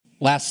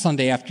Last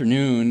Sunday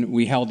afternoon,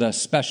 we held a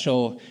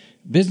special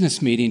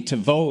business meeting to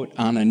vote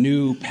on a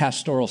new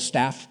pastoral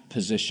staff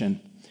position.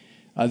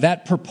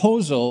 That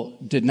proposal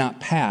did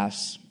not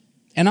pass,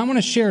 and I want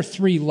to share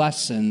 3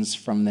 lessons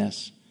from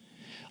this.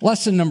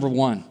 Lesson number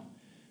 1,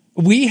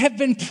 we have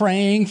been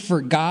praying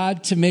for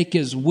God to make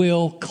his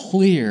will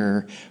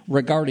clear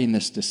regarding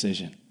this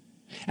decision.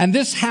 And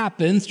this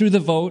happened through the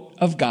vote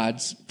of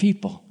God's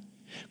people.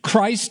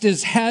 Christ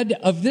is head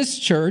of this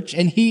church,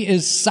 and he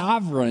is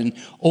sovereign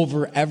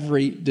over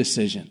every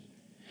decision.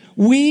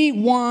 We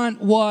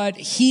want what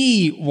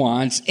he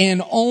wants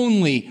and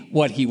only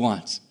what he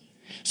wants.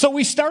 So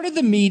we started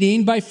the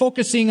meeting by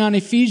focusing on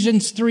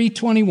Ephesians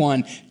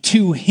 3:21.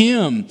 To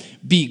him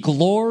be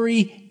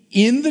glory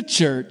in the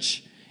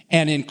church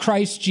and in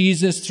Christ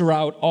Jesus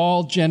throughout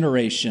all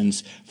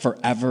generations,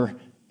 forever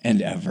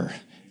and ever.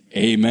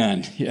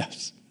 Amen.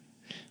 Yes.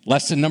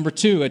 Lesson number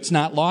 2, it's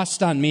not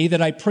lost on me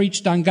that I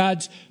preached on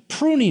God's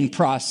pruning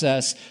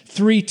process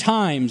 3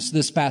 times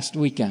this past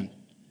weekend.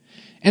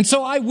 And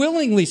so I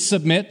willingly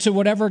submit to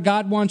whatever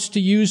God wants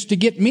to use to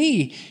get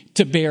me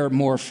to bear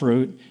more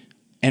fruit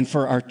and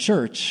for our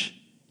church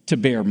to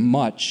bear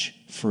much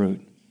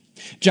fruit.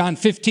 John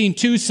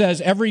 15:2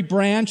 says, every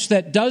branch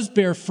that does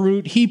bear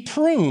fruit, he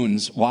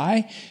prunes.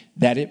 Why?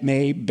 That it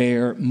may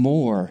bear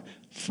more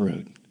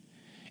fruit.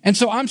 And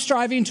so I'm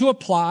striving to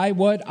apply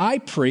what I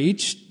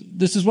preached.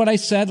 This is what I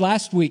said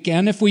last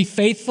weekend. If we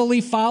faithfully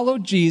follow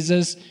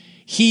Jesus,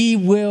 he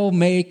will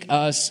make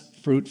us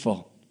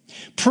fruitful.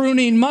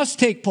 Pruning must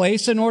take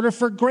place in order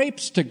for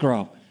grapes to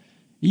grow.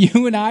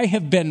 You and I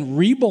have been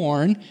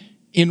reborn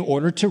in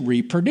order to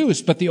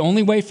reproduce. But the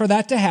only way for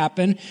that to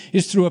happen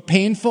is through a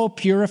painful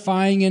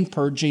purifying and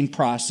purging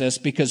process,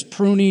 because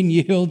pruning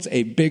yields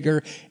a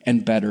bigger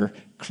and better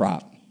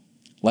crop.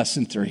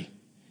 Lesson 3.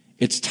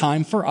 It's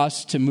time for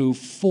us to move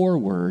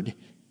forward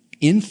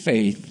in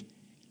faith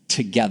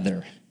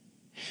together.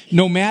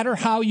 No matter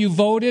how you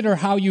voted or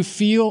how you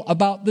feel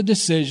about the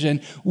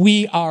decision,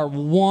 we are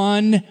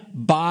one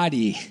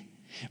body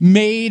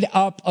made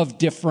up of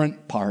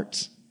different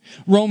parts.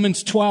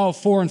 Romans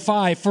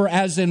 12:4-5, for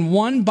as in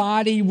one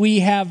body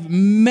we have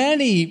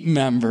many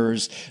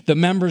members, the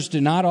members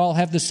do not all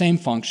have the same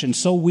function,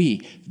 so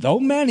we, though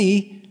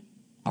many,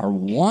 are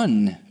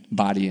one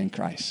body in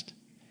Christ,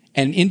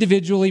 and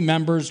individually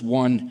members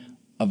one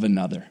of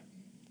another.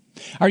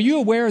 Are you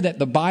aware that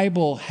the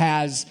Bible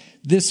has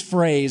this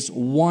phrase,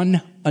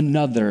 one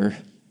another,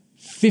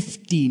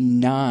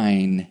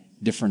 59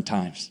 different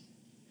times?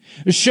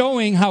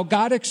 Showing how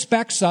God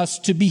expects us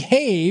to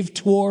behave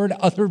toward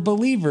other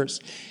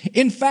believers.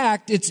 In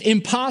fact, it's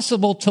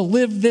impossible to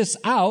live this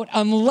out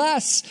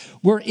unless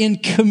we're in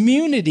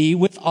community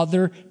with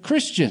other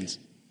Christians.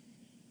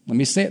 Let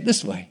me say it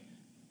this way.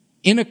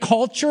 In a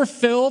culture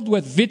filled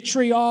with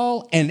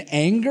vitriol and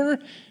anger,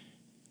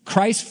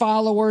 Christ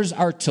followers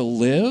are to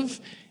live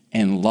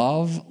and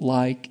love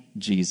like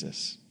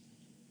Jesus.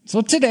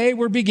 So today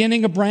we're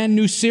beginning a brand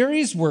new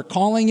series. We're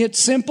calling it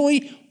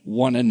simply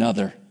One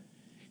Another.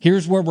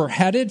 Here's where we're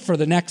headed for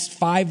the next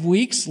 5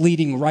 weeks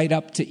leading right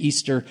up to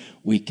Easter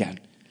weekend.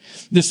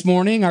 This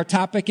morning our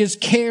topic is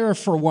care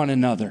for one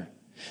another.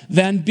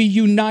 Then be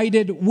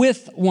united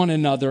with one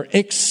another,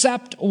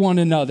 accept one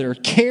another,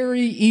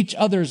 carry each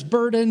other's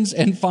burdens,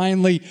 and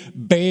finally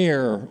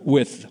bear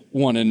with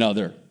one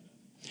another.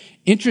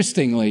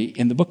 Interestingly,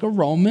 in the book of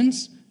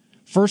Romans,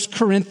 1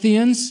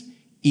 Corinthians,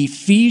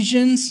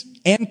 Ephesians,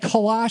 and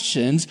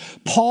Colossians,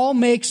 Paul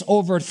makes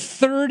over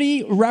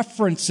 30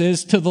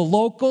 references to the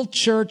local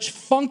church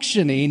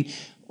functioning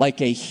like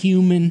a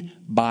human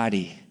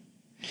body.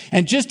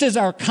 And just as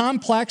our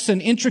complex and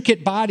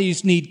intricate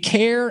bodies need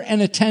care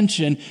and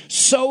attention,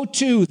 so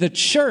too the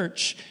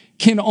church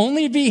can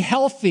only be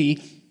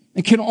healthy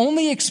and can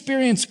only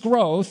experience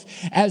growth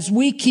as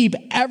we keep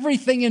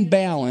everything in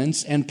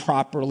balance and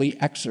properly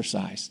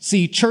exercised.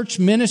 See, church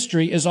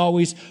ministry is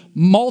always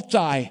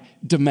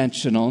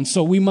multi-dimensional, and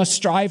so we must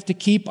strive to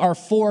keep our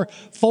 4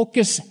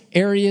 focus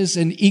areas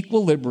in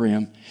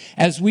equilibrium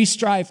as we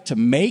strive to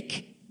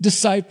make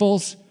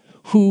disciples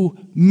who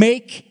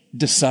make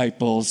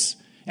disciples.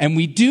 And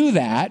we do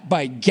that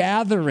by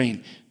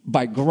gathering,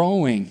 by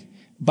growing,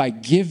 by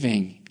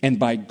giving, and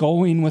by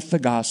going with the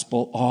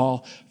gospel,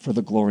 all for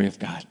the glory of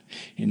God.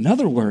 In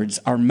other words,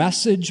 our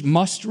message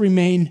must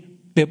remain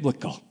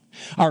biblical.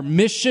 Our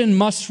mission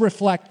must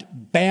reflect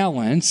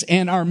balance,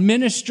 and our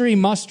ministry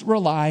must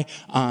rely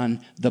on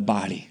the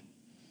body.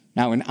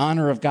 Now, in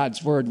honor of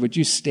God's word, would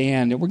you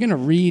stand? And we're going to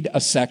read a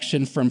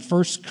section from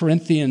 1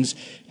 Corinthians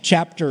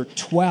chapter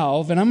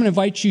 12, and I'm going to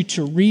invite you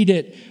to read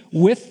it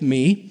with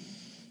me,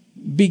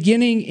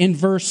 beginning in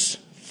verse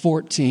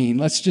 14.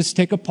 Let's just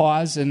take a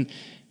pause and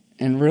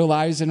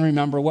realize and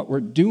remember what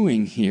we're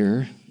doing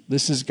here.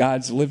 This is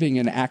God's living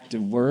and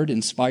active word,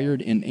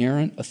 inspired,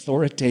 inerrant,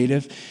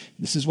 authoritative.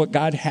 This is what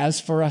God has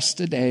for us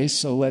today.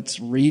 So let's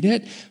read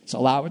it. Let's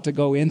allow it to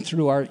go in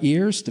through our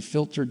ears, to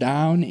filter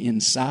down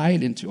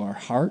inside into our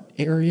heart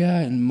area.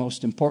 And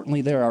most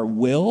importantly, there our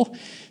will,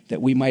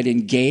 that we might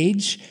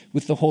engage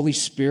with the Holy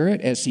Spirit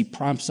as he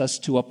prompts us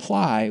to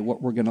apply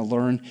what we're going to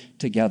learn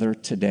together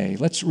today.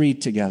 Let's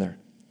read together.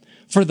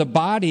 For the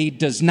body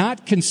does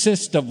not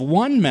consist of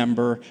one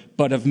member,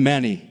 but of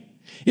many.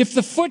 If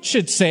the foot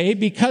should say,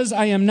 because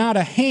I am not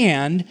a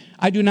hand,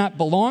 I do not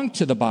belong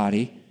to the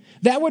body,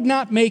 that would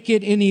not make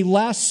it any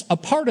less a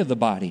part of the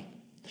body.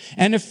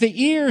 And if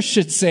the ear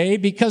should say,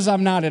 because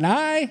I'm not an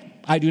eye,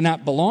 I do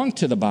not belong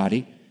to the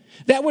body,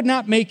 that would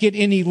not make it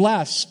any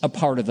less a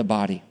part of the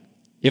body.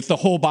 If the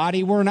whole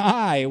body were an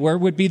eye, where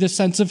would be the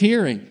sense of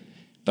hearing?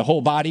 If the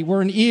whole body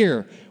were an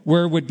ear,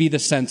 where would be the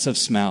sense of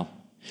smell?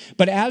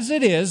 But as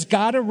it is,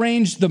 God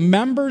arranged the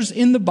members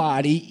in the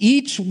body,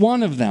 each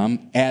one of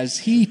them as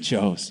he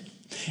chose.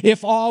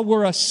 If all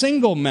were a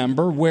single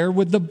member, where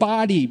would the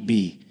body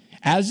be?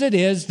 As it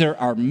is, there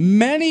are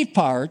many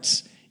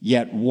parts,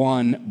 yet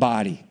one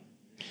body.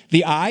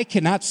 The eye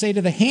cannot say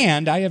to the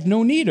hand, I have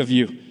no need of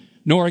you,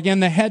 nor again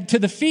the head to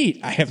the feet,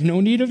 I have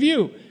no need of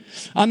you.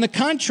 On the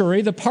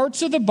contrary, the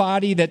parts of the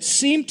body that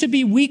seem to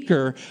be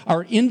weaker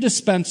are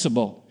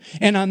indispensable.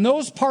 And on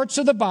those parts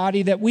of the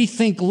body that we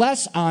think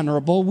less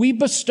honorable, we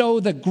bestow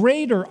the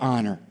greater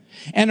honor.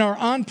 And our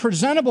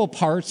unpresentable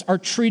parts are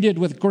treated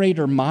with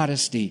greater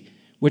modesty,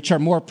 which our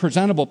more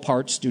presentable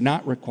parts do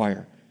not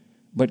require.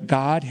 But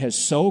God has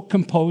so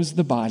composed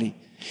the body,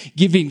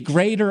 giving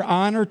greater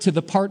honor to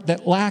the part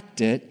that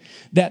lacked it,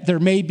 that there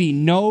may be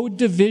no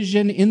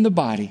division in the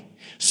body,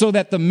 so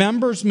that the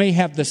members may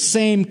have the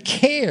same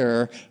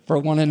care for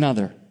one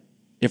another.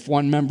 If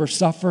one member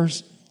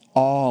suffers,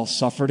 all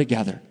suffer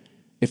together.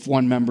 If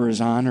one member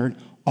is honored,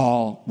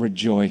 all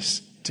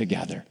rejoice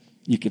together.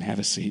 You can have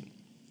a seat.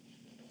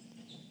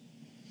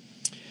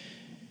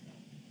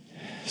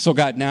 So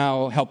God,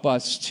 now help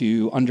us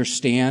to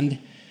understand,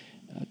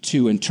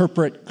 to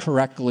interpret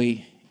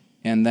correctly,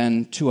 and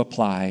then to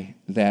apply,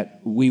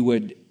 that we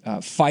would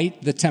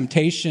fight the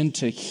temptation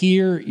to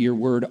hear your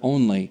word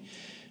only.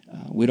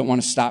 We don't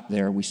want to stop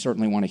there. We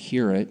certainly want to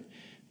hear it.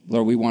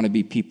 Lord, we want to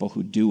be people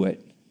who do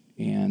it.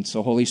 And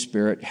so, Holy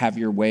Spirit, have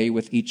your way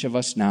with each of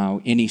us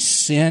now. Any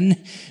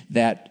sin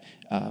that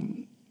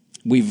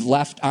we've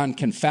left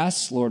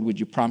unconfessed, Lord, would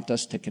you prompt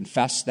us to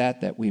confess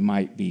that we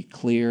might be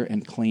clear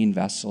and clean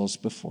vessels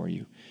before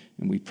you.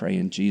 And we pray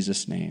in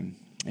Jesus' name,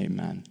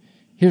 amen.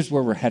 Here's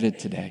where we're headed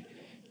today.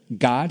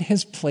 God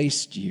has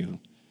placed you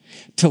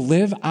to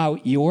live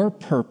out your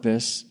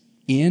purpose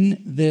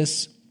in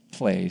this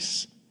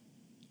place,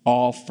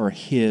 all for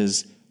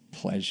his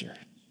pleasure.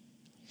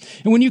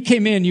 And when you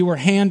came in, you were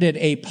handed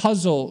a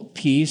puzzle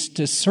piece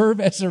to serve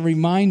as a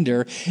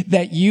reminder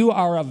that you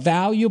are a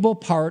valuable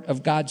part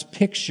of God's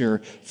picture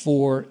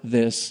for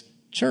this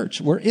church.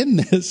 We're in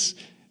this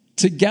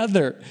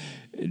together.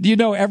 Do you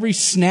know every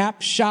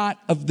snapshot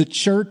of the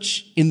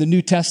church in the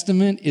New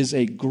Testament is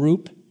a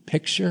group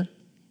picture?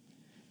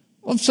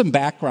 Well, some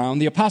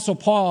background. The Apostle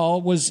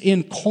Paul was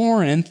in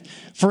Corinth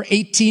for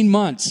 18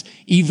 months,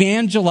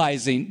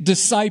 evangelizing,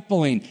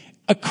 discipling,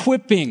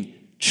 equipping,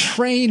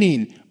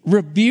 training,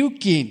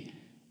 rebuking.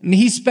 And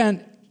he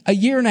spent a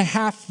year and a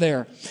half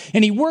there.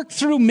 And he worked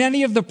through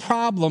many of the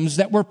problems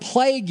that were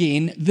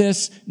plaguing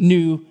this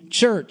new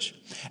church.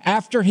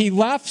 After he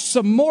left,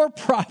 some more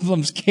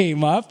problems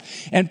came up,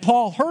 and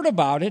Paul heard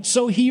about it,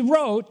 so he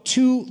wrote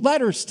 2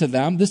 letters to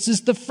them. This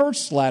is the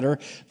first letter,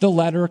 the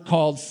letter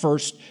called 1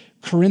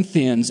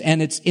 Corinthians.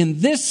 And it's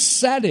in this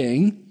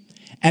setting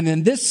and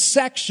in this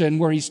section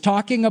where he's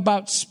talking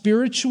about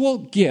spiritual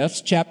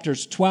gifts,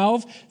 chapters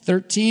 12,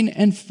 13,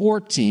 and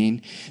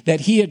 14, that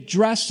he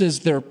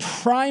addresses their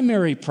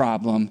primary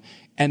problem,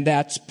 and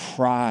that's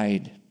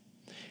pride.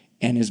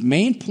 And his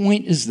main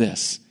point is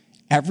this: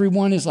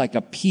 everyone is like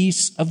a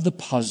piece of the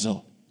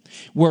puzzle.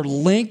 We're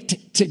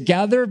linked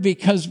together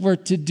because we're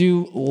to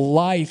do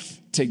life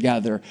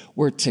together.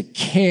 We're to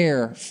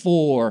care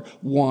for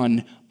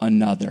one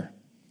another.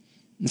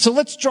 And so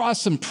let's draw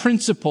some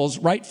principles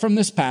right from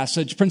this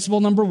passage. Principle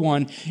number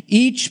 1,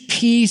 each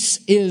piece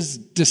is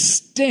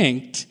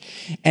distinct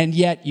and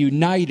yet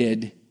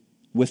united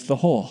with the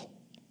whole.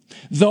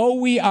 Though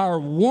we are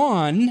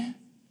one,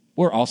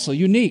 we're also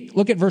unique.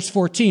 Look at verse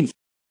 14.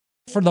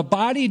 For the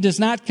body does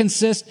not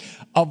consist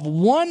of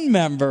one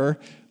member,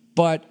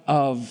 but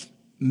of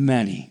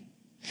many.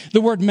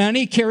 The word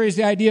many carries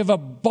the idea of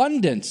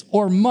abundance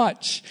or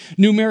much.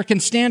 New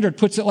American Standard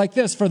puts it like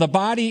this: for the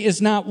body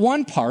is not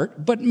one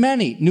part, but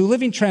many. New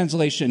Living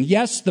Translation: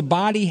 yes, the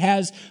body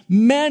has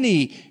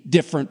many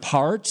different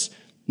parts,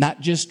 not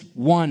just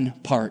one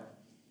part.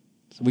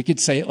 So we could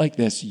say it like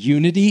this: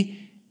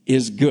 unity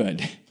is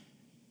good,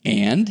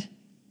 and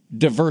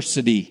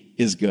diversity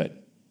is good.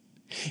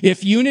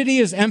 If unity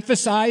is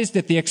emphasized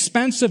at the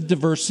expense of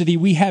diversity,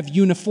 we have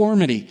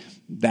uniformity.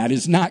 That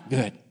is not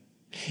good.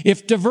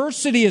 If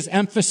diversity is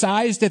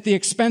emphasized at the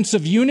expense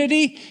of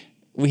unity,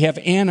 we have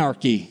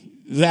anarchy.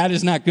 That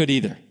is not good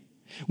either.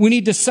 We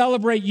need to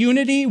celebrate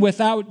unity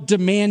without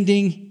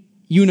demanding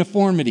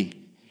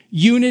uniformity.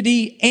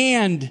 Unity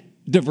and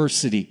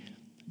diversity.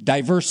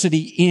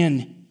 Diversity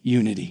in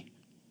unity.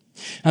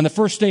 On the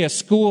first day of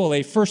school,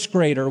 a first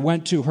grader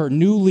went to her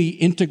newly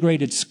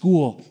integrated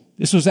school.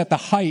 This was at the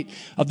height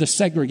of the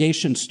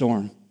segregation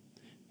storm.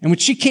 And when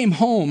she came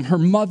home, her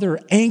mother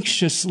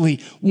anxiously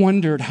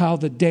wondered how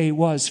the day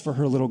was for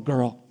her little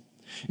girl.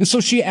 And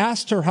so she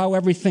asked her how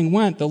everything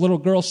went. The little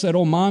girl said,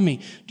 "Oh, Mommy,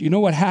 do you know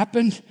what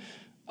happened?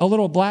 A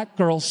little black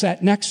girl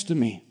sat next to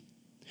me."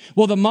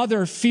 Well, the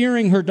mother,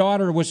 fearing her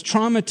daughter was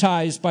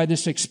traumatized by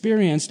this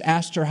experience,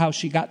 asked her how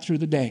she got through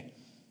the day.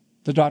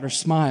 The daughter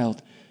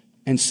smiled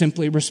and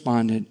simply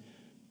responded,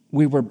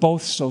 "We were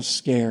both so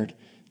scared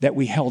that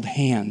we held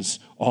hands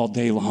all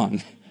day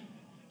long."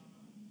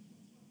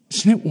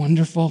 Isn't it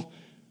wonderful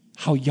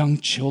how young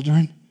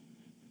children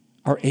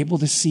are able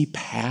to see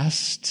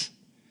past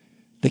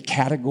the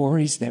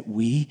categories that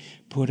we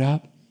put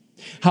up?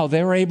 How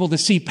they're able to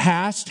see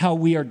past how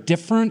we are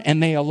different,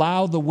 and they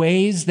allow the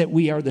ways that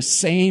we are the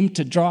same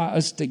to draw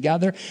us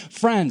together.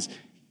 Friends,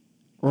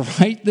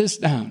 write this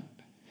down.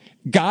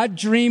 God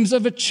dreams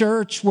of a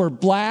church where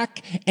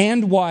black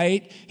and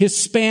white,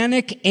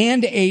 Hispanic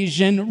and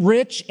Asian,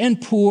 rich and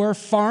poor,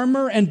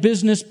 farmer and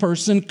business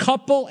person,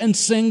 couple and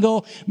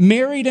single,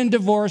 married and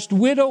divorced,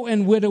 widow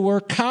and widower,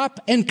 cop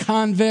and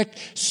convict,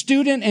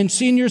 student and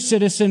senior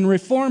citizen,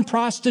 reformed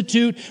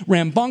prostitute,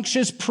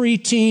 rambunctious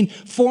preteen,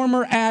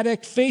 former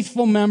addict,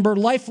 faithful member,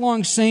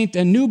 lifelong saint,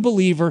 and new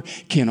believer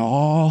can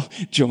all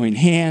join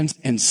hands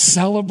and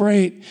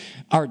celebrate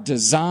our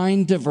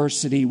design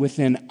diversity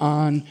within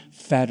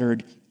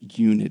unfettered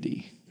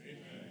unity.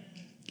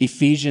 Amen.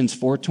 Ephesians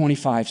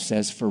 4:25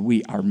 says, "For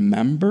we are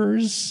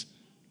members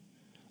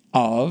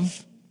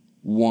of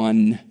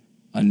one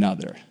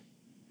another."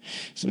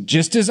 So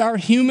just as our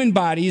human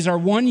bodies are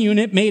one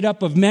unit made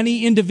up of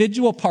many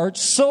individual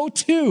parts, so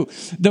too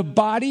the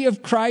body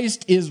of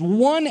Christ is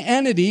one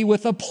entity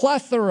with a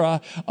plethora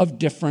of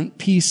different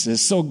pieces.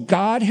 So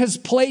God has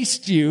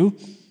placed you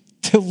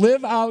to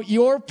live out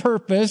your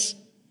purpose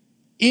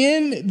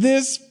in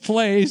this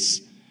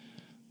place,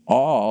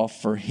 all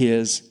for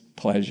his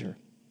pleasure.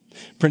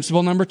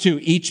 Principle number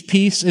 2, each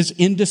piece is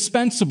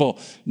indispensable.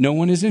 No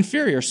one is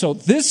inferior. So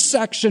this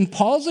section,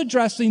 Paul's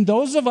addressing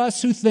those of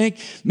us who think,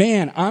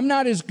 man, I'm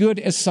not as good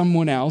as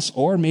someone else.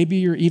 Or maybe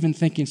you're even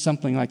thinking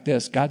something like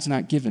this: God's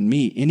not given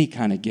me any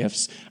kind of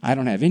gifts. I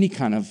don't have any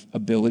kind of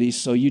abilities.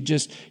 So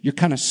you're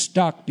kind of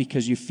stuck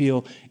because you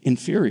feel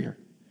inferior.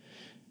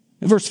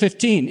 Verse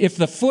 15, if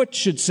the foot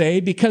should say,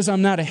 because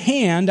I'm not a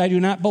hand, I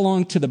do not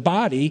belong to the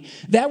body,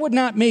 that would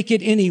not make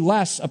it any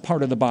less a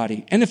part of the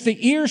body. And if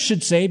the ear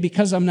should say,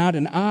 because I'm not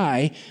an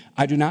eye,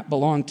 I do not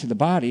belong to the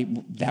body,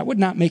 that would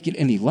not make it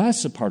any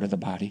less a part of the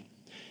body.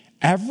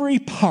 Every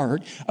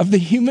part of the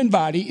human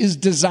body is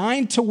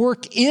designed to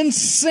work in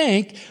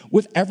sync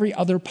with every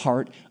other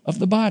part of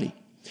the body.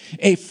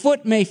 A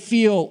foot may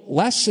feel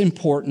less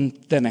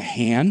important than a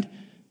hand.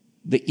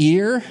 The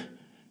ear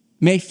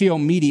may feel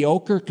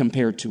mediocre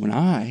compared to an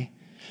eye.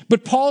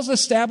 But Paul's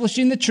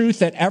establishing the truth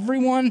that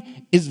everyone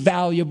is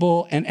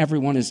valuable and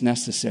everyone is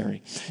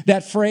necessary.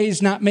 That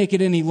phrase, not make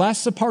it any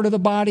less a part of the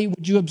body,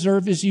 would you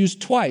observe, is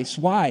used twice.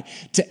 Why?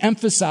 To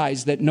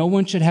emphasize that no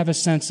one should have a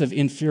sense of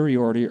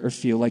inferiority or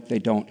feel like they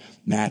don't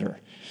matter.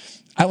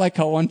 I like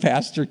how one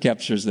pastor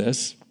captures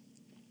this.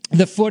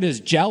 The foot is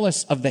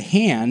jealous of the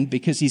hand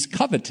because he's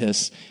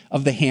covetous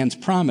of the hand's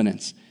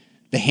prominence.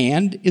 The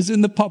hand is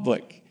in the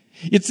public.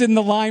 It's in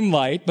the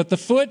limelight, but the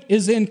foot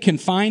is in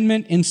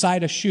confinement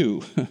inside a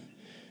shoe.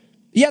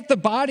 Yet the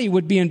body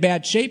would be in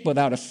bad shape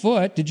without a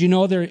foot. Did you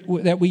know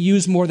that we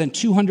use more than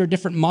 200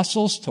 different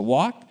muscles to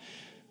walk?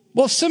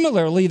 Well,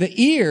 similarly, the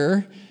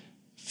ear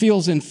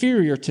feels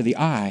inferior to the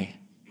eye.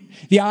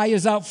 The eye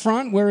is out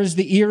front, whereas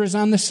the ear is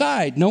on the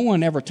side. No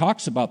one ever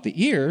talks about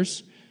the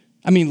ears.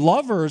 I mean,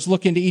 lovers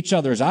look into each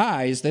other's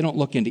eyes. They don't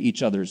look into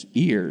each other's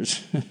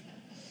ears.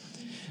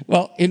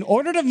 Well, in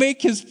order to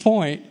make his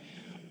point,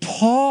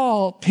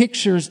 Paul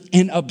pictures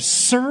an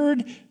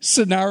absurd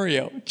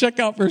scenario. Check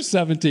out verse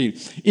 17.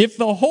 If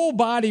the whole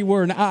body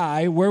were an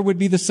eye, where would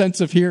be the sense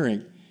of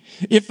hearing?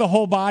 If the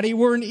whole body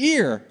were an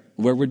ear,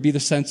 where would be the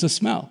sense of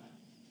smell?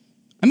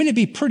 I mean, it'd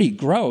be pretty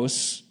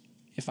gross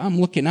if I'm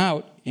looking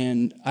out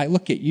and I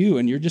look at you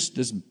and you're just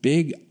this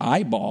big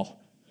eyeball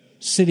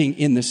sitting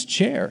in this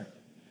chair.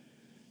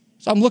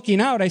 So I'm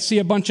looking out, I see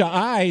a bunch of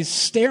eyes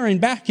staring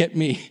back at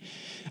me.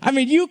 I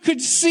mean, you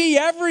could see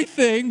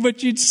everything,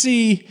 but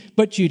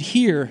you'd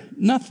hear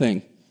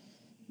nothing.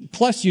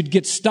 Plus, you'd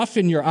get stuff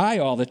in your eye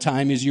all the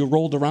time as you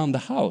rolled around the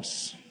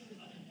house.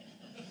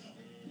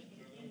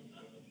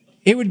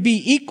 It would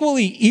be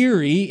equally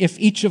eerie if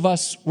each of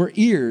us were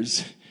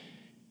ears.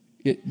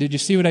 Did you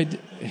see what I did?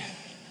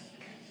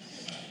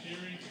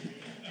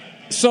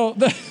 So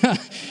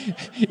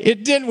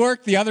it did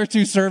work the other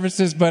two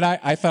services, but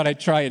I thought I'd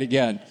try it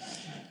again.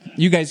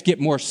 You guys get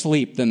more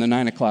sleep than the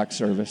 9 o'clock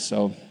service,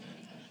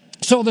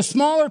 So the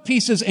smaller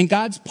pieces in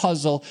God's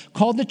puzzle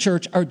called the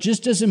church are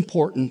just as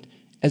important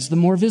as the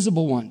more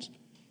visible ones.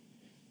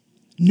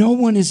 No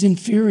one is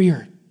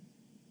inferior.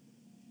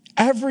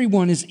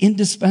 Everyone is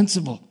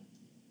indispensable.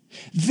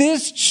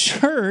 This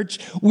church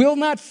will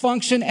not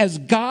function as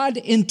God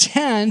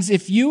intends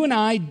if you and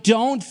I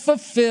don't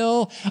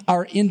fulfill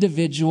our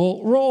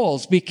individual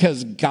roles,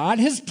 because God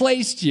has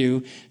placed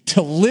you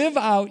to live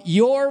out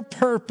your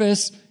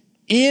purpose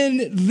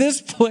in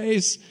this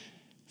place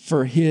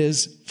for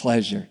His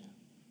pleasure.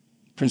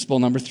 Principle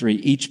number 3,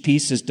 each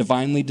piece is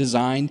divinely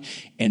designed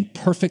and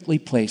perfectly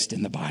placed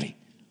in the body.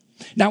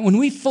 Now, when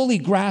we fully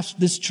grasp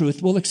this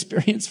truth, we'll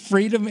experience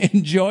freedom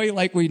and joy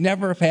like we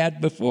never have had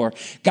before.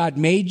 God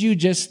made you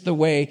just the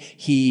way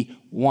He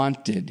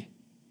wanted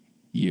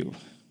you.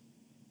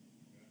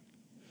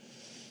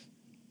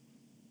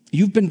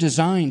 You've been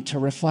designed to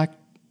reflect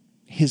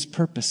His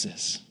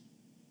purposes.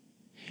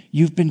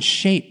 You've been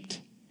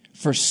shaped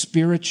for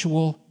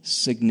spiritual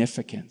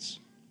significance.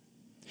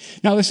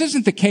 Now, this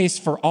isn't the case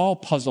for all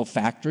puzzle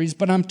factories,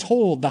 but I'm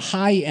told the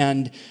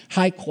high-end,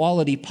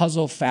 high-quality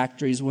puzzle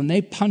factories, when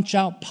they punch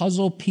out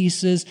puzzle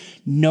pieces,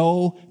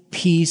 no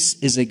piece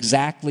is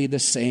exactly the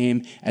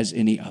same as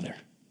any other.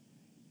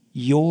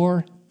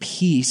 Your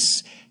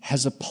piece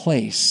has a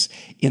place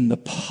in the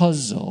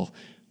puzzle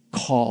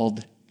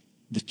called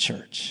the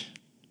church.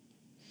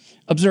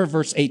 Observe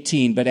verse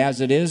 18, but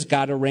as it is,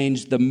 God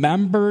arranged the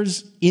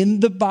members in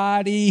the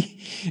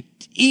body,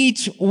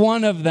 each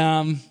one of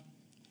them,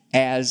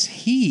 as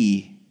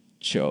He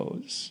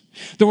chose.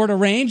 The word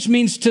arranged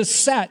means to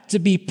set, to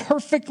be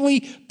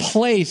perfectly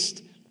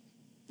placed.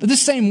 The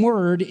same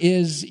word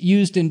is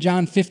used in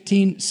John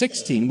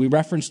 15:16. We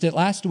referenced it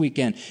last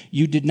weekend.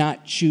 You did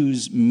not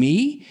choose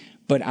me,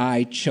 but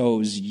I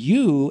chose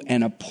you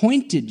and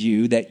appointed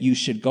you that you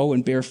should go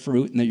and bear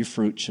fruit and that your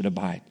fruit should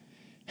abide.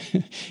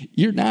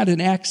 You're not an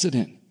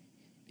accident.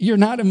 You're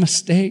not a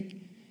mistake.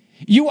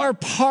 You are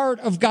part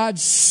of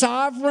God's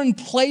sovereign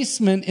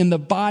placement in the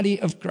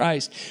body of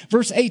Christ.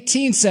 Verse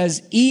 18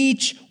 says,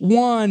 each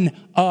one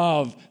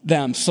of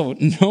them. So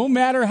no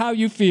matter how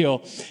you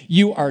feel,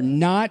 you are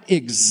not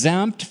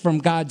exempt from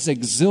God's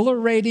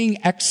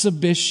exhilarating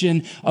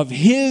exhibition of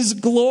His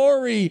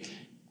glory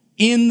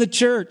in the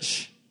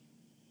church.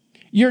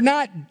 You're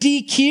not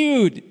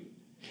DQ'd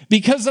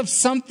because of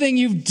something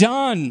you've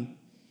done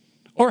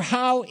or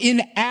how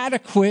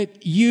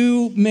inadequate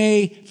you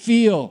may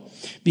feel.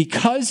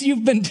 Because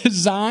you've been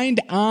designed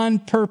on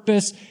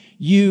purpose,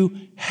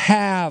 you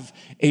have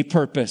a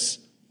purpose.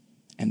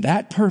 And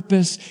that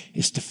purpose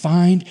is to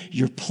find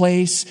your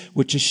place,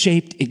 which is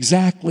shaped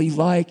exactly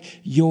like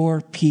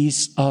your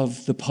piece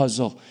of the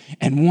puzzle.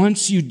 And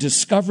once you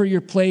discover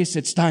your place,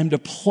 it's time to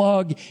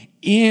plug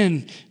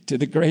in to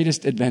the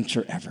greatest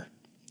adventure ever.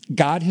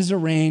 God has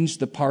arranged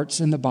the parts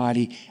in the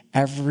body,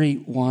 every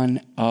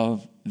one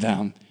of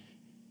them,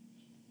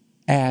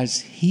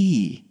 as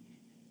He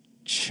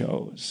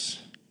chose.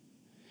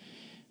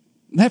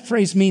 That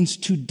phrase means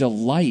to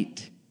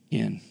delight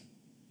in.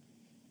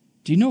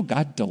 Do you know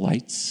God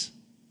delights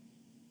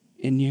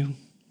in you?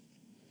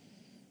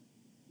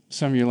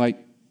 Some of you are like,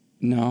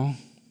 no,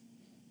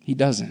 He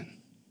doesn't.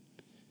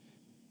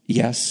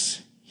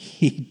 Yes,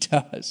 He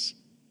does.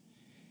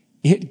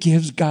 It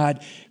gives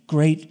God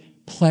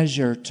great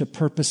pleasure to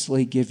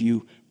purposely give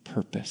you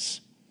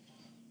purpose.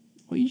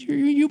 Well,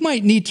 you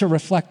might need to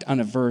reflect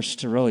on a verse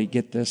to really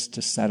get this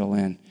to settle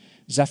in.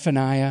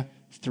 Zephaniah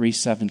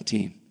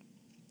 3:17.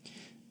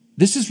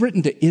 This is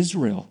written to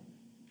Israel.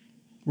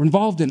 We're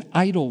involved in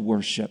idol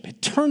worship.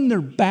 It turned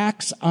their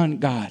backs on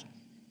God.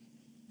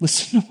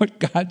 Listen to what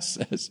God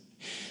says.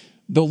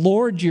 The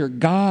Lord your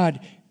God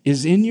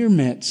is in your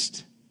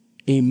midst,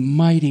 a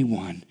mighty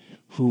one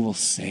who will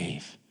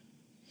save.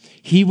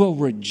 He will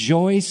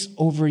rejoice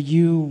over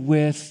you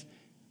with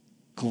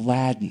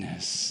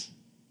gladness.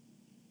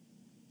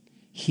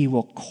 He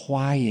will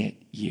quiet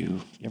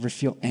you. You ever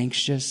feel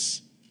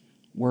anxious,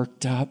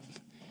 worked up?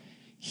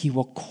 He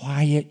will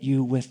quiet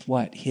you with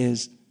what?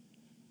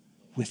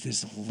 With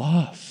His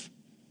love.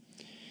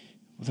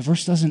 Well, the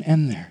verse doesn't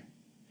end there.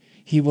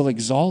 He will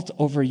exalt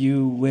over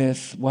you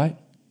with what?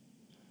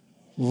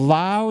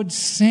 Loud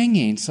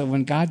singing. So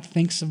when God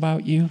thinks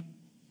about you,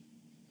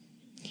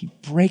 He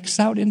breaks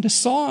out into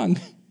song.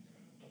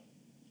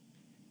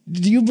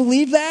 Do you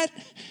believe that?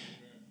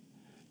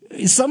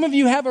 Some of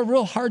you have a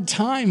real hard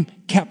time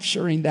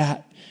capturing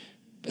that.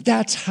 But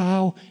that's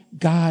how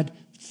God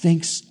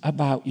thinks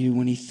about you.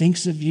 When He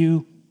thinks of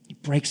you, He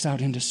breaks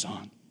out into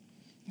song.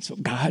 So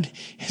God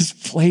has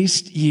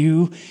placed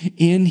you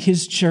in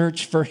His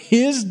church for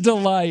His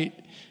delight.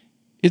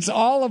 It's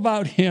all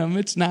about Him.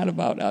 It's not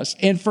about us.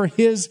 And for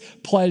His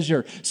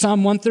pleasure.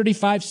 Psalm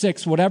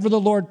 135:6, whatever the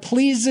Lord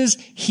pleases,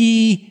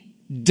 He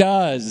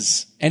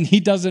does. And He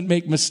doesn't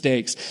make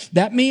mistakes.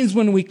 That means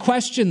when we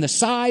question the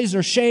size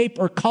or shape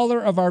or color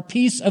of our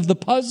piece of the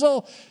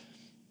puzzle,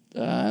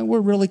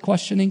 we're really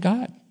questioning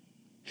God.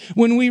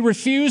 When we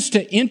refuse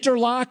to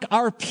interlock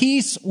our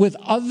piece with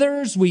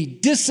others, we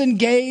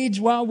disengage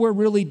while we're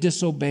really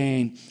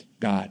disobeying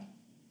God.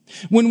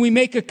 When we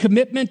make a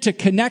commitment to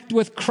connect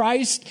with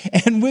Christ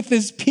and with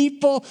His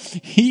people,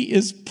 He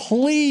is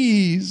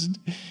pleased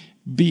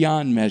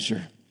beyond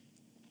measure.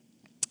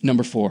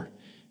 Number 4,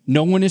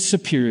 No one is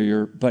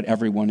superior, but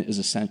everyone is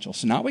essential.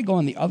 So now we go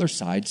on the other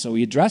side. So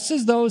he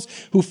addresses those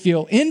who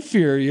feel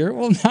inferior.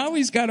 Well, now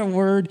he's got a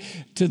word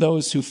to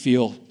those who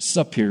feel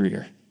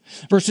superior.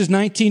 Verses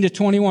 19 to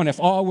 21, if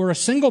all were a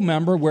single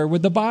member, where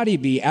would the body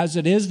be? As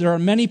it is, there are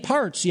many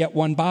parts, yet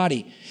one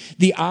body.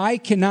 The eye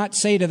cannot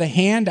say to the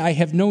hand, I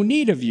have no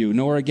need of you,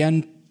 nor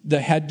again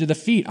the head to the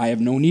feet, I have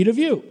no need of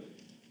you.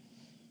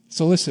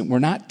 So listen, we're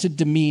not to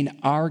demean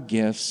our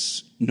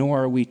gifts,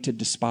 nor are we to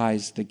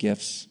despise the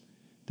gifts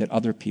that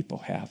other people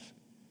have.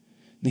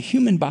 The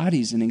human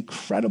body is an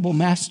incredible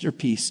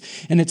masterpiece,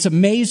 and it's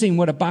amazing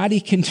what a body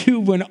can do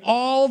when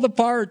all the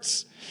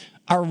parts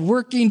are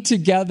working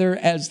together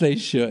as they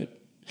should.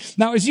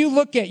 Now, as you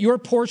look at your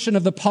portion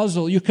of the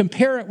puzzle, you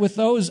compare it with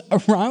those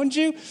around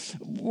you,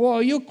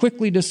 well, you'll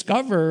quickly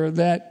discover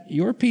that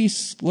your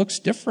piece looks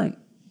different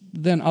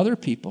than other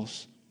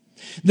people's.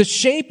 The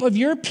shape of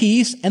your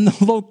piece and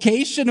the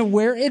location of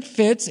where it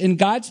fits in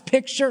God's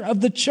picture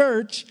of the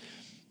church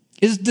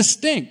is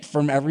distinct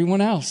from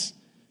everyone else.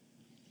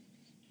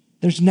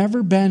 There's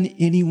never been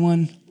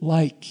anyone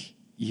like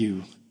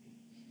you.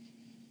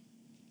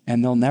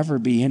 And there'll never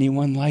be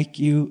anyone like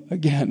you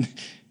again.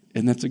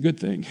 And that's a good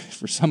thing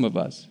for some of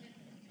us.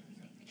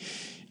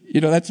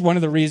 You know, that's one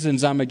of the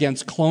reasons I'm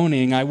against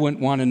cloning. I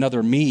wouldn't want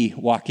another me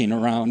walking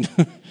around.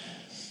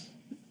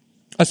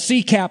 A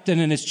sea captain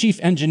and his chief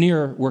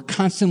engineer were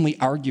constantly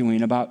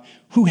arguing about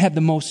who had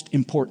the most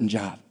important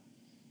job.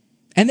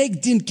 And they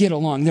didn't get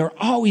along. They were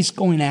always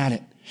going at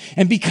it.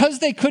 And because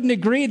they couldn't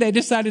agree, they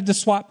decided to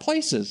swap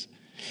places.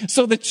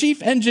 So the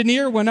chief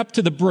engineer went up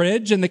to the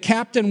bridge and the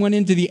captain went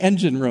into the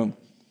engine room.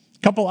 A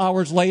couple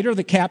hours later,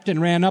 the captain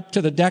ran up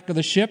to the deck of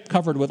the ship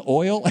covered with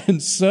oil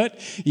and soot.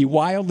 He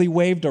wildly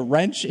waved a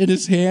wrench in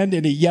his hand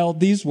and he yelled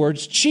these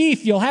words,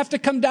 Chief, you'll have to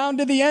come down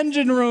to the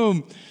engine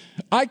room.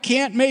 I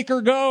can't make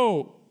her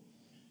go.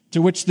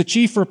 To which the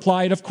chief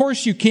replied, of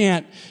course you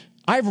can't.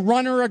 I've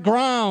run her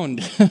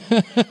aground.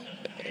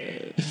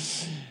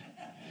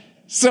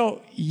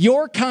 So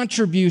your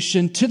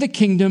contribution to the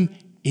kingdom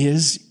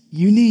is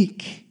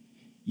unique.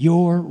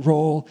 Your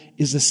role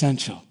is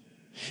essential.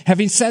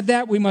 Having said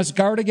that, we must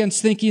guard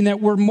against thinking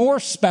that we're more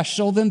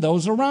special than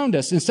those around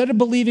us. Instead of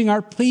believing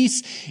our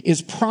piece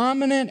is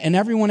prominent and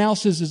everyone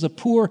else's is a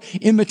poor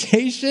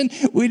imitation,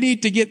 we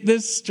need to get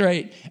this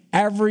straight.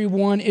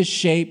 Everyone is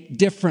shaped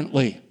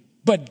differently.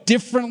 But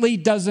differently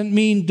doesn't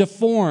mean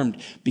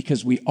deformed,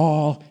 because we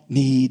all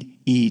need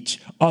each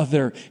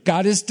other.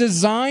 God has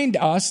designed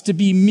us to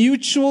be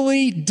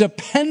mutually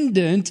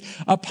dependent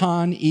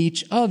upon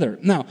each other.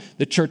 Now,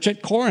 the church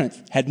at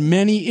Corinth had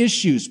many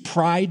issues,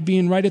 pride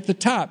being right at the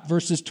top.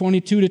 Verses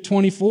 22 to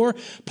 24,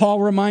 Paul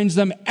reminds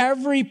them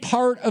every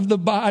part of the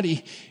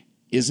body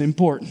is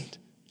important.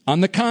 On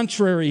the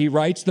contrary, he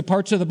writes, the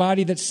parts of the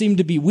body that seem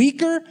to be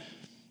weaker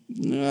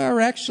are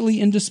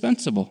actually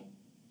indispensable.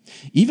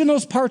 Even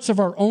those parts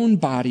of our own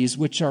bodies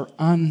which are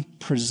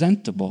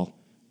unpresentable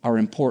are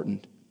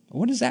important.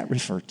 What does that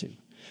refer to?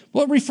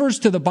 Well, it refers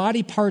to the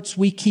body parts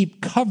we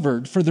keep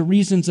covered for the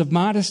reasons of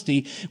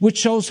modesty, which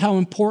shows how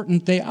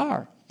important they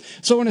are.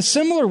 So in a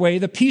similar way,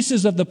 the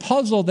pieces of the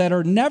puzzle that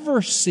are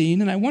never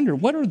seen, and I wonder,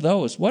 what are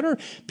those? What are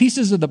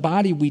pieces of the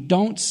body we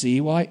don't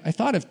see? Well, I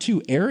thought of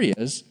two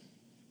areas,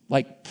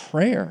 like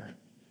prayer.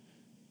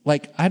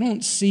 Like, I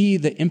don't see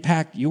the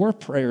impact your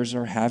prayers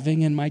are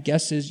having, and my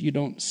guess is you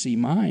don't see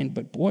mine,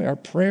 but boy, our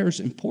prayer's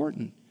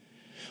important.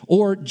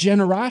 Or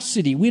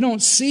generosity. We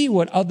don't see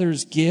what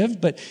others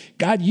give, but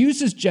God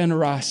uses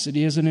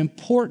generosity as an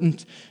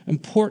important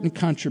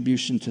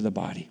contribution to the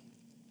body.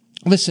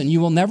 Listen, you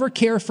will never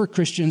care for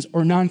Christians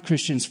or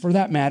non-Christians, for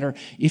that matter,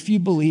 if you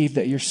believe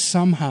that you're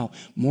somehow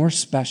more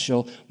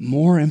special,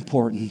 more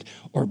important,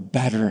 or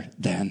better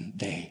than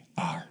they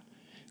are.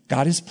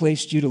 God has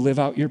placed you to live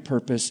out your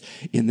purpose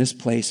in this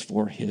place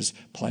for his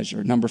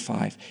pleasure. Number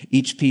 5,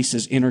 each piece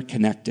is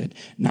interconnected,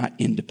 not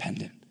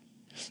independent.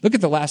 Look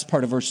at the last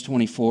part of verse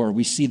 24.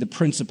 We see the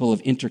principle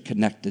of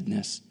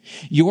interconnectedness.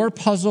 Your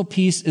puzzle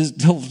piece is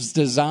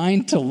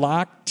designed to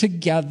lock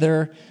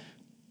together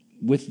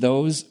with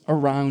those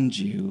around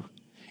you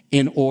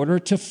in order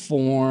to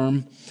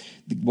form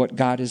what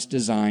God has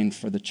designed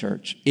for the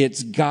church.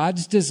 It's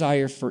God's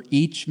desire for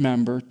each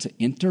member to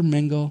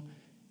intermingle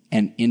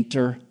and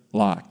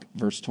interlock.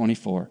 Verse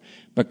 24.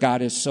 But God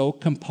has so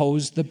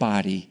composed the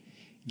body,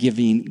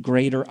 giving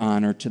greater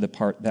honor to the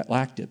part that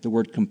lacked it. The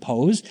word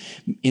composed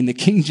in the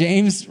King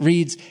James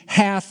reads,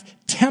 hath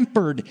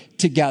tempered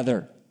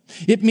together.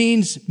 It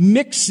means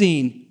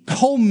mixing,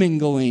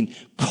 commingling,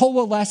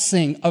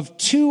 coalescing of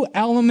two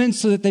elements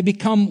so that they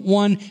become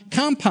one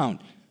compound.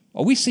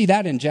 Well, we see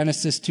that in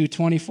Genesis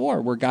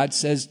 2:24, where God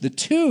says the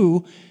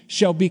two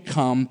shall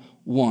become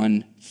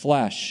one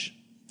flesh.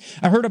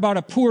 I heard about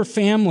a poor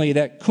family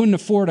that couldn't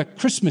afford a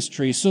Christmas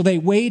tree, so they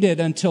waited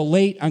until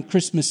late on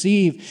Christmas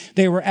Eve.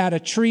 They were at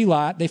a tree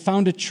lot. They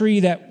found a tree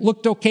that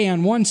looked okay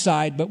on one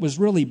side, but was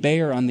really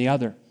bare on the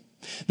other.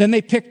 Then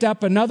they picked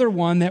up another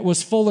one that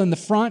was full in the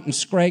front and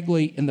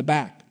scraggly in the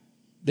back.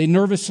 They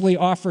nervously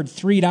offered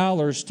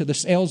 $3 to the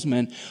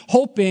salesman,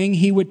 hoping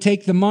he would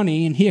take the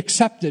money, and he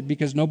accepted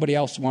because nobody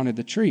else wanted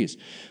the trees.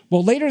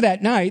 Well, later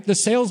that night, the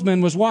salesman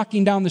was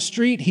walking down the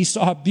street. He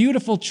saw a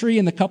beautiful tree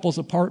in the couple's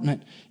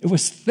apartment. It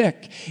was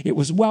thick. It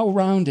was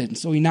well-rounded. And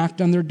so he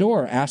knocked on their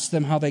door, asked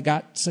them how they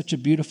got such a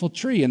beautiful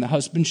tree. And the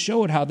husband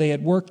showed how they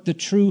had worked the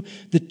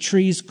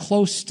trees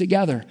close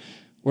together,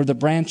 where the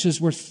branches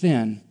were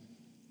thin.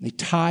 They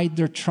tied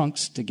their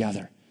trunks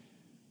together.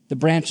 The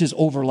branches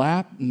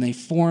overlapped, and they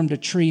formed a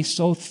tree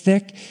so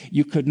thick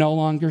you could no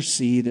longer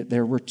see that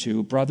there were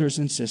two. Brothers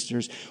and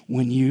sisters,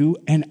 when you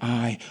and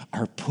I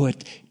are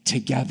put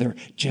together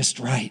just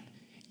right,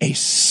 a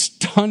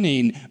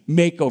stunning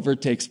makeover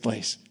takes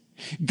place.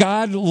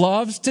 God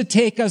loves to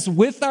take us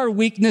with our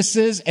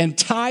weaknesses and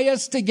tie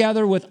us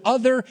together with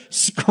other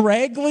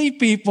scraggly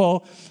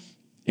people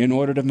in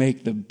order to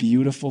make the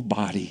beautiful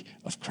body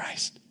of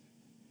Christ.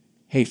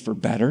 Hey, for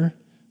better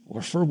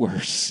or for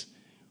worse,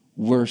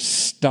 we're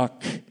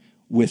stuck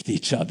with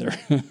each other.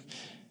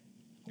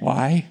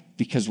 Why?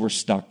 Because we're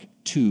stuck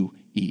to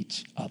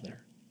each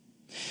other.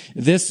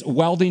 This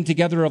welding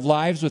together of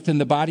lives within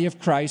the body of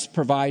Christ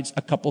provides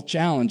a couple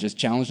challenges.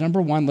 Challenge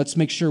number one, let's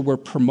make sure we're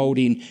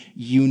promoting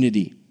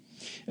unity.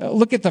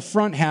 Look at the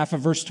front half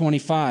of verse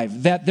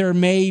 25, that there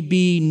may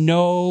be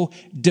no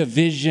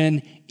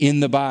division in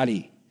the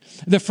body.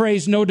 The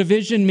phrase no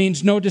division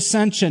means no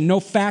dissension, no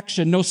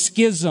faction, no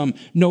schism,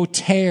 no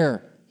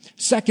tear.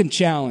 Second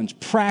challenge,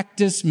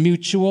 practice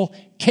mutual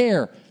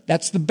care.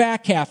 That's the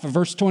back half of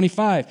verse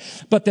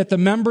 25. But that the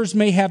members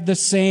may have the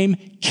same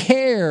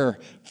care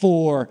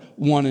for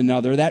one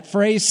another. That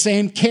phrase,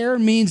 same care,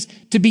 means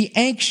to be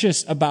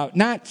anxious about,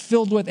 not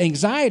filled with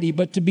anxiety,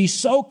 but to be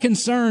so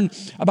concerned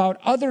about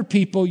other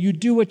people, you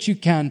do what you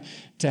can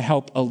to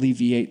help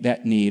alleviate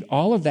that need.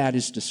 All of that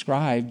is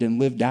described and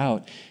lived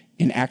out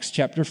in Acts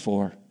chapter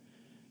 4.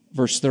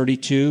 Verse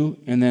 32,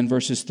 and then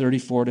verses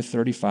 34 to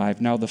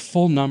 35. Now the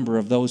full number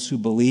of those who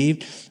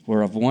believed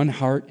were of one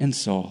heart and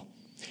soul.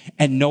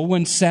 And no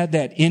one said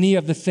that any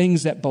of the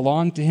things that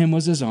belonged to him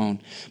was his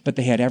own, but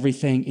they had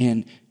everything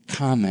in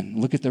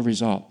common. Look at the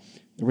result.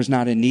 There was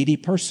not a needy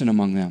person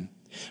among them.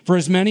 For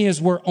as many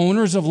as were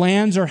owners of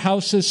lands or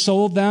houses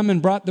sold them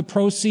and brought the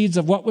proceeds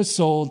of what was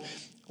sold,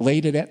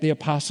 laid it at the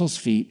apostles'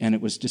 feet, and it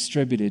was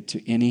distributed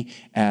to any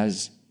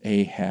as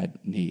they had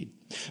need.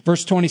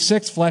 Verse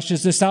 26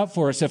 fleshes this out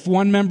for us. If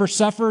one member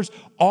suffers,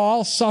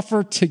 all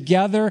suffer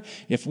together.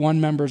 If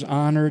one member's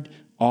honored,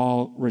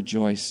 all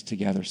rejoice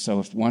together. So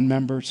if one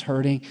member's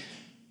hurting,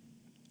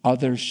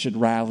 others should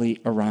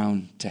rally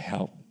around to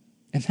help.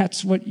 And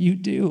that's what you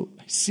do.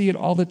 I see it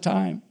all the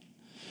time.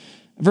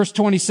 Verse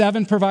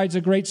 27 provides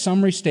a great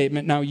summary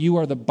statement. Now you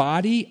are the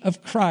body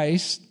of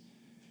Christ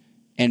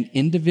and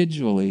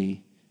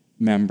individually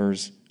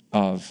members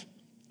of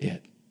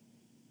it.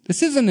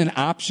 This isn't an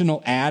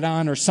optional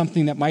add-on or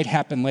something that might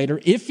happen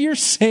later. If you're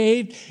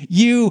saved,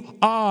 you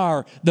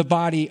are the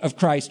body of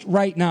Christ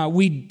right now.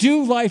 We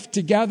do life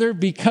together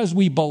because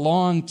we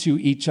belong to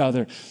each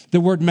other. The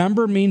word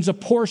member means a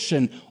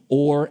portion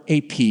or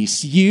a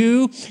piece.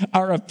 You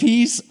are a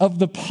piece of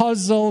the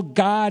puzzle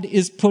God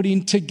is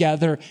putting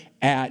together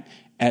at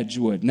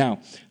Edgewood. Now,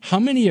 how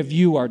many of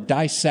you are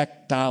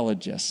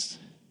dissectologists?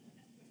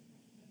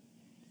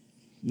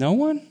 No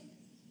one?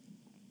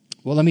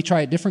 Well, let me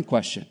try a different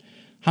question.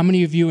 How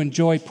many of you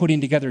enjoy putting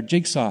together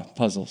jigsaw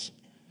puzzles?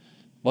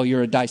 Well,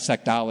 you're a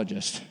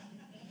dissectologist.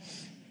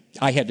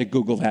 I had to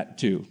Google that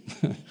too.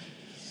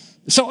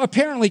 So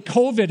apparently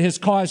COVID has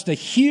caused a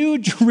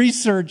huge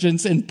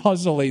resurgence in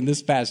puzzling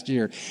this past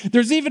year.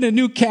 There's even a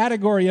new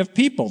category of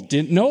people.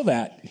 Didn't know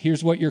that.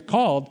 Here's what you're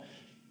called.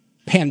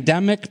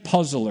 Pandemic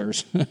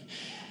puzzlers.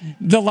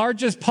 The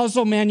largest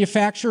puzzle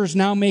manufacturer is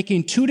now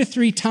making 2 to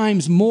 3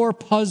 times more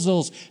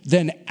puzzles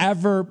than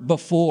ever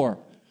before.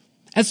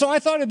 And so I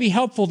thought it'd be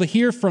helpful to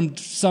hear from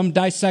some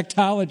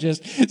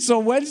dissectologists. So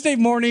Wednesday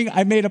morning,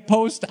 I made a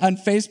post on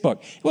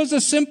Facebook. It was a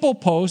simple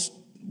post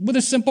with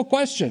a simple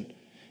question.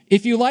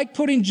 If you like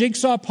putting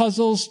jigsaw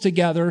puzzles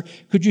together,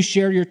 could you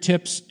share your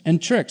tips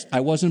and tricks? I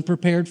wasn't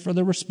prepared for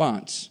the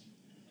response.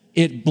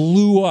 It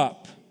blew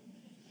up.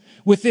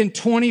 Within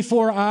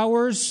 24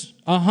 hours,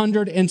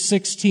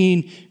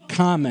 116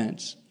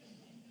 comments.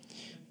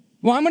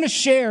 Well, I'm going to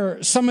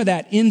share some of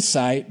that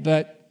insight,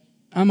 but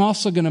I'm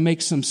also going to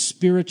make some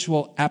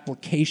spiritual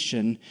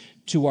application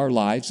to our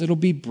lives. It'll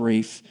be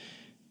brief.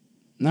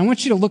 And I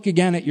want you to look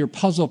again at your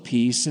puzzle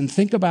piece and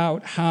think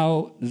about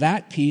how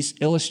that piece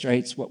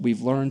illustrates what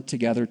we've learned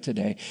together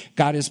today.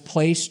 God has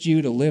placed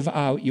you to live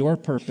out your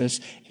purpose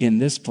in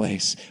this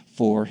place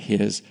for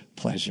His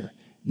pleasure.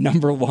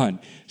 Number 1,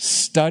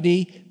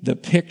 study the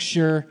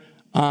picture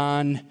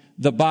on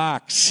the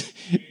box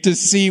to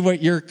see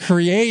what you're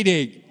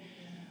creating.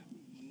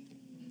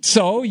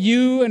 So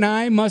you and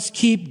I must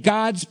keep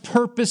God's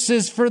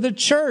purposes for the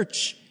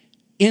church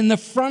in the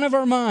front of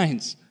our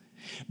minds.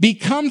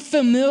 Become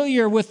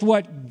familiar with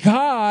what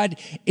God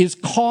is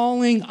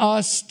calling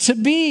us to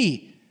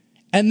be,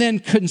 and then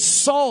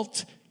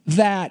consult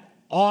that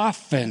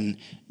often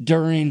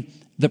during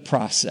the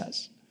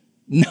process.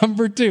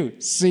 Number 2,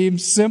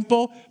 seems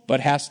simple, but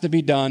has to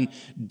be done.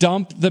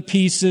 Dump the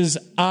pieces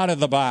out of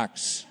the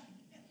box.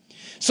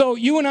 So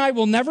you and I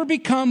will never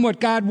become what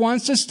God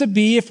wants us to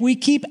be if we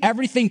keep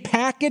everything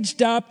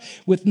packaged up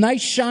with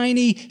nice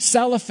shiny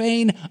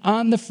cellophane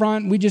on the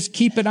front. We just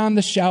keep it on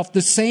the shelf.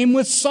 The same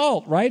with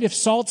salt, right? If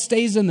salt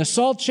stays in the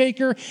salt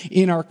shaker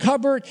in our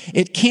cupboard,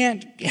 it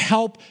can't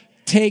help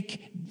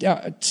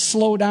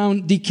slow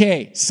down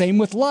decay. Same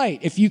with light.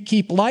 If you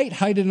keep light,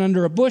 hide it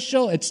under a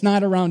bushel, it's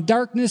not around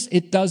darkness,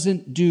 it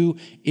doesn't do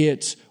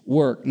its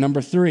work.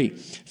 Number 3,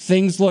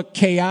 things look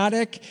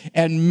chaotic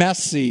and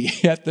messy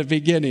at the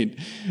beginning.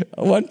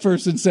 One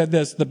person said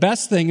this, the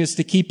best thing is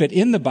to keep it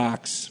in the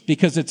box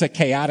because it's a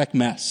chaotic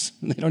mess.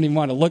 They don't even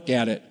want to look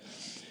at it.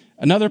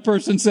 Another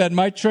person said,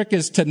 my trick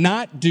is to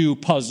not do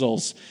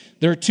puzzles.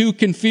 They're too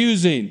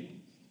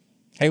confusing.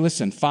 Hey,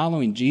 listen,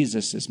 following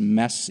Jesus is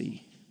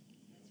messy.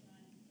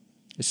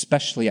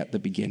 Especially at the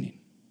beginning.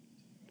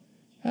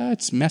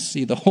 It's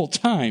messy the whole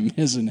time,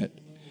 isn't it?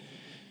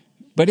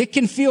 But it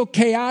can feel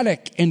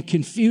chaotic and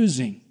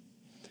confusing.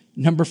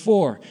 Number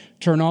 4,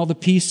 turn all the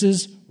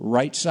pieces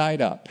right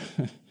side up.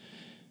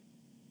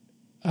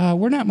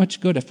 We're not much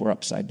good if we're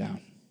upside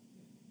down.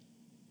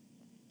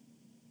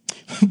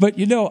 But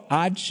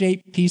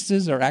odd-shaped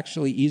pieces are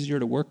actually easier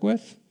to work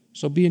with.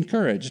 So be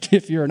encouraged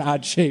if you're an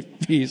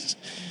odd-shaped piece.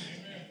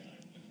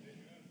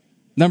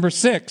 Number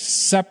 6,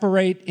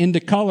 separate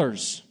into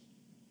colors.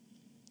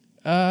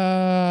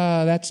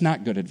 That's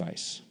not good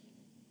advice.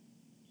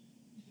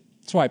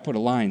 That's why I put a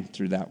line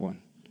through that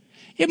one.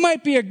 It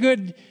might be a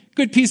good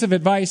piece of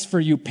advice for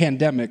you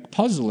pandemic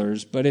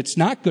puzzlers, but it's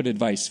not good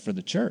advice for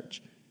the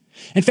church.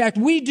 In fact,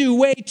 we do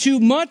way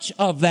too much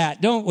of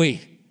that, don't we?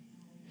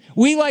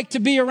 We like to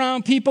be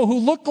around people who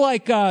look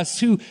like us,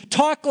 who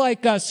talk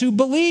like us, who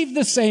believe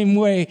the same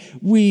way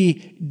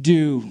we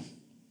do.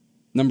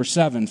 Number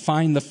 7,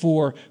 find the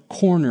 4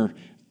 corner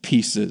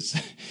pieces.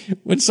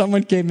 When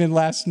someone came in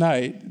last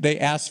night, they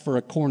asked for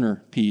a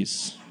corner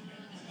piece.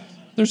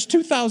 There's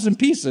 2,000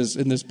 pieces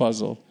in this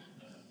puzzle.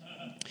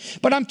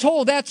 But I'm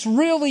told that's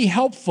really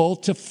helpful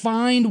to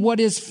find what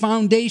is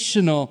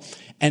foundational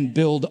and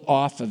build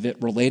off of it.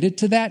 Related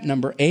to that,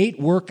 number 8,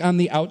 work on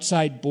the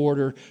outside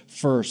border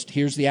first.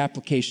 Here's the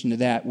application to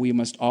that. We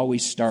must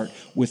always start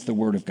with the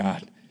Word of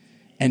God.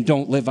 And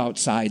don't live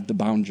outside the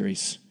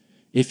boundaries.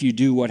 If you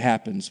do, what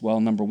happens? Well,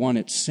 number 1,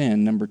 it's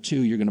sin. Number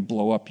 2, you're going to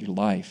blow up your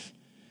life.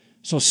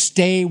 So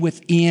stay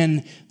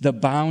within the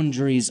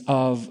boundaries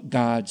of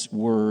God's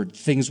Word.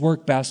 Things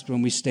work best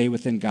when we stay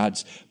within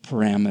God's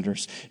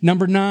parameters.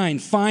 Number 9,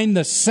 find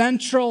the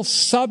central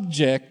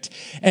subject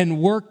and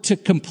work to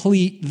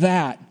complete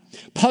that.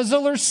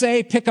 Puzzlers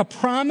say pick a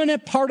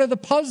prominent part of the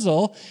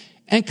puzzle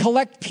and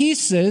collect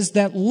pieces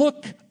that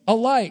look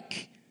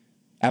alike.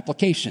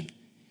 Application.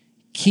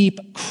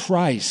 Keep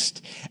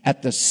Christ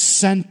at the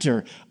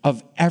center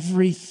of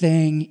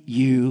everything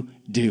you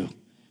do.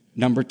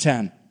 Number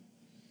 10,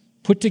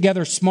 put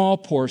together small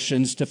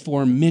portions to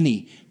form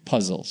mini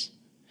puzzles.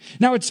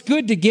 Now, it's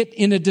good to get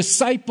in a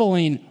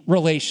discipling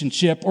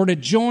relationship or to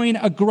join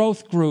a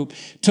growth group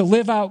to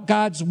live out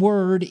God's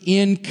Word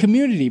in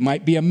community.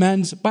 Might be a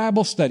men's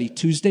Bible study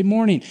Tuesday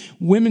morning,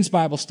 women's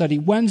Bible study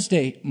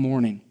Wednesday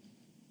morning.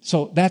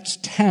 So that's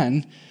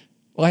 10.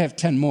 Well, I have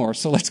 10 more,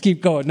 so let's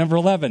keep going. Number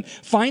 11,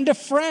 find a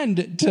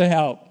friend to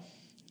help.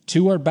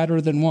 2 are better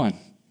than 1.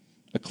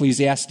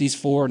 Ecclesiastes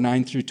 4,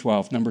 9 through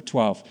 12. Number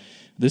 12,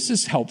 this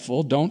is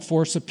helpful. Don't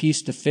force a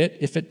piece to fit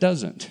if it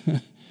doesn't.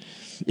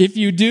 If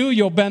you do,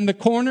 you'll bend the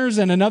corners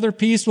and another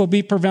piece will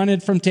be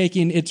prevented from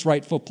taking its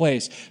rightful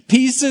place.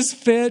 Pieces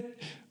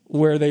fit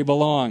where they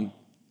belong.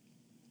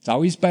 It's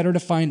always better to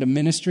find a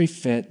ministry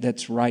fit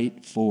that's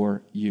right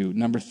for you.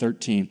 Number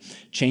 13,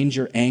 change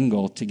your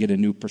angle to get a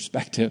new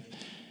perspective.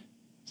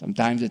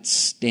 Sometimes it's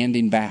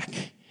standing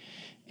back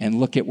and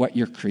look at what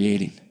you're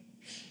creating.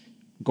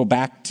 Go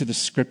back to the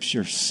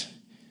scriptures.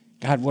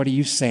 God, what do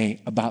you say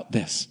about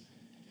this?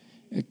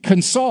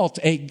 Consult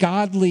a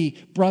godly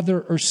brother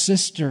or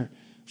sister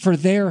for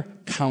their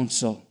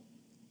counsel.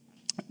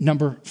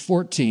 Number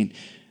 14,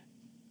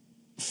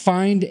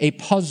 find a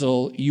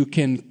puzzle you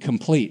can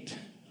complete.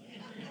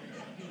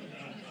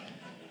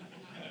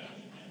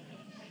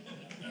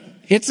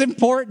 It's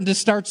important to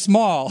start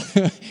small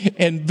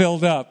and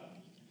build up.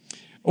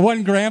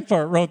 One grandpa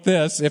wrote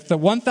this, if the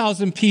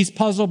 1,000-piece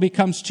puzzle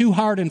becomes too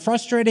hard and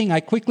frustrating, I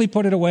quickly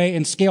put it away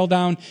and scale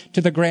down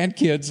to the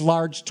grandkids'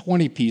 large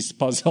 20-piece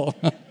puzzle.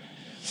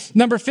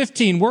 Number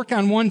 15, work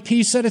on one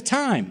piece at a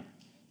time.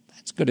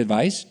 That's good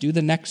advice. Do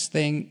the next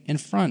thing in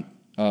front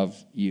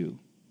of you.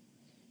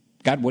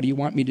 God, what do you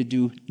want me to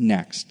do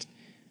next?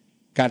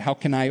 God, how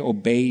can I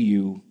obey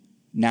you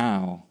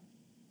now?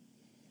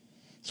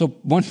 So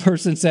one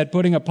person said,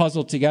 putting a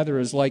puzzle together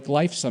is like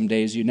life some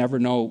days. You never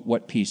know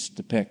what piece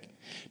to pick.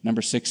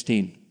 Number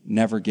 16,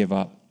 never give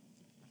up.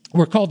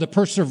 We're called to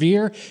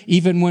persevere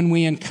even when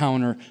we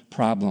encounter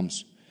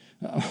problems.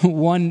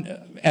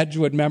 One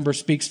Edgewood member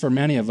speaks for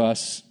many of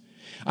us.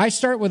 I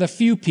start with a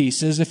few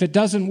pieces. If it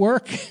doesn't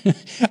work,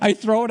 I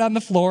throw it on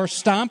the floor,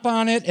 stomp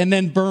on it, and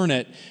then burn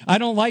it. I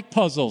don't like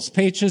puzzles.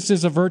 Patience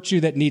is a virtue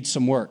that needs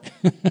some work.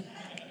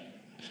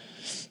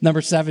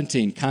 Number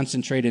 17,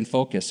 concentrate and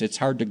focus. It's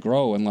hard to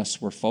grow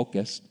unless we're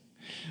focused.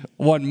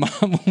 One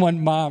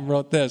mom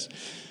wrote this: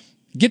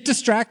 get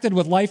distracted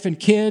with life and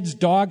kids.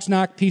 Dogs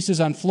knock pieces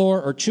on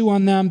floor or chew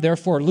on them,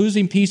 therefore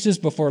losing pieces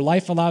before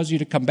life allows you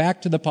to come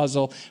back to the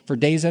puzzle for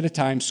days at a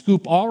time.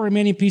 Scoop all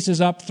remaining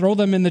pieces up, throw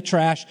them in the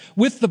trash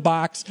with the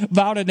box,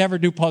 vow to never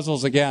do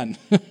puzzles again.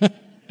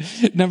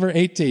 Number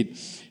 18.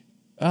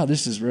 Oh,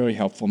 this is really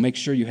helpful. Make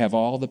sure you have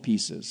all the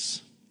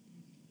pieces.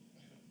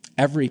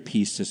 Every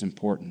piece is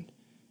important,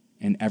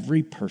 and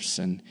every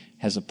person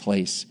has a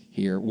place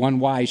here. One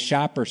wise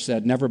shopper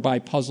said, never buy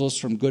puzzles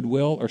from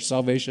Goodwill or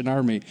Salvation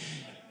Army.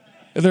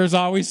 There's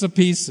always a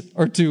piece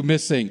or two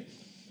missing.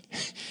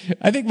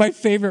 I think my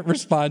favorite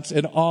response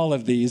in all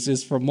of these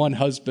is from one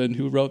husband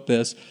who wrote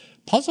this: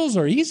 puzzles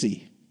are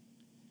easy.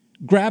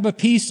 Grab a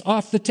piece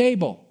off the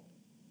table.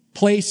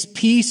 Place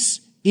piece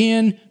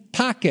in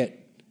pocket.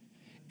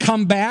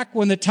 Come back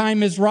when the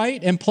time is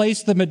right and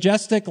place the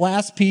majestic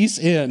last piece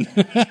in.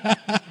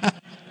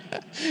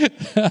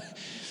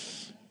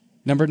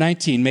 Number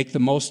 19, make the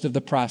most of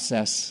the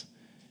process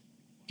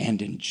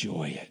and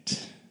enjoy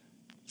it.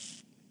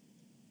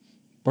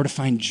 We're to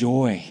find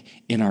joy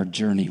in our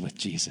journey with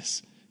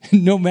Jesus.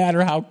 No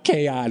matter how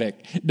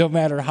chaotic, no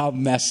matter how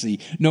messy,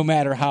 no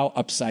matter how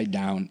upside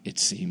down it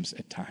seems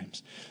at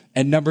times.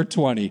 And number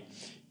 20,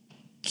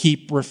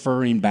 keep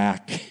referring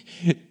back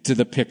to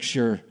the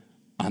picture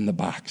on the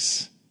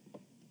box.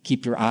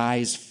 Keep your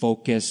eyes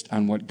focused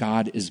on what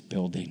God is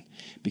building,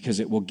 because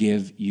it will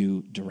give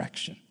you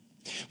direction.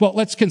 Well,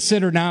 let's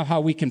consider now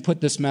how we can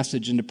put this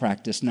message into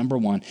practice. Number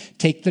 1,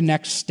 take the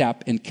next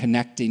step in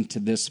connecting to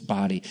this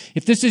body.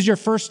 If this is your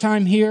first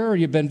time here or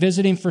you've been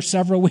visiting for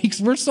several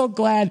weeks, we're so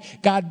glad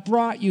God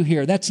brought you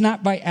here. That's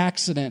not by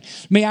accident.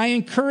 May I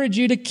encourage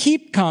you to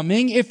keep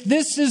coming if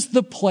this is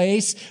the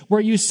place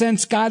where you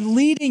sense God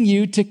leading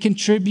you to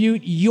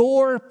contribute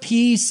your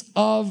piece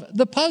of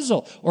the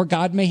puzzle. Or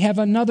God may have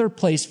another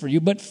place for you,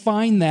 but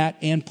find that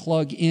and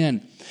plug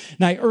in.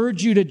 And I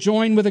urge you to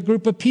join with a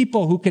group of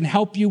people who can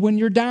help you when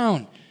you're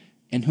down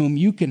and whom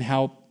you can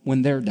help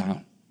when they're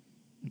down.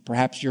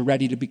 Perhaps you're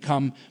ready to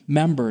become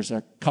members.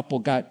 A couple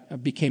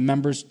became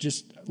members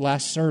just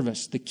last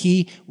service. The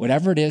key,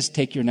 whatever it is,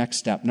 take your next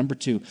step. Number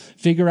 2,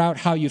 figure out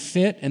how you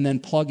fit and then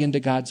plug into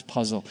God's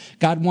puzzle.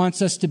 God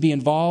wants us to be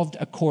involved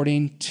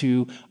according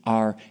to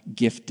our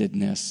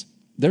giftedness.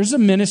 There's a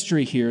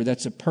ministry here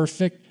that's a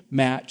perfect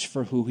match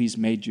for who He's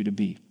made you to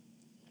be.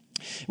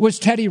 It was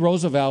Teddy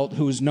Roosevelt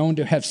who is known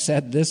to have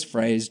said this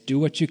phrase: do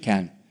what you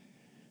can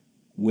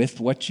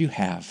with what you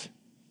have,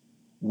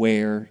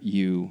 where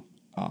you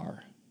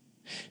are.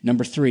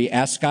 Number 3,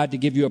 ask God to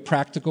give you a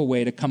practical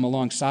way to come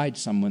alongside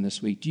someone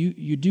this week.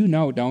 You do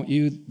know, don't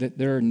you, that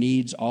there are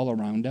needs all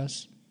around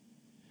us?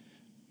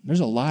 There's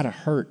a lot of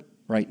hurt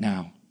right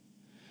now.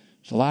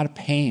 There's a lot of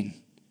pain.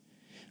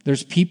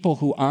 There's people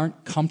who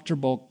aren't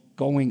comfortable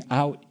going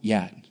out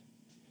yet.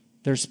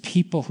 There's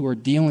people who are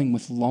dealing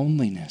with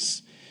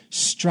loneliness.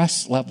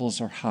 Stress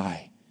levels are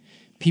high.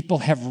 People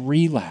have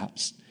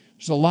relapsed.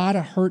 There's a lot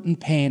of hurt and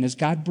pain. As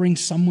God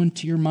brings someone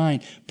to your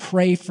mind,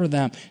 pray for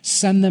them.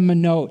 Send them a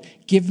note.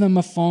 Give them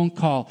a phone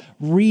call.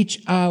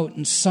 Reach out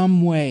in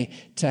some way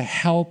to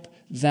help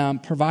them.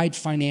 Provide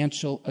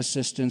financial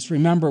assistance.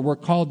 Remember, we're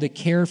called to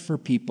care for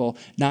people,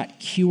 not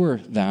cure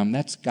them.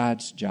 That's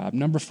God's job.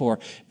 Number 4,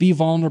 be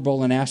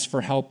vulnerable and ask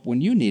for help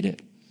when you need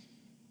it.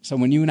 So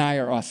when you and I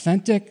are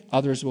authentic,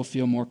 others will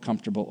feel more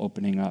comfortable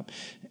opening up.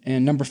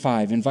 And number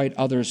 5, invite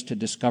others to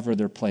discover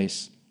their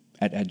place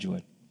at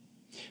Edgewood.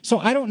 So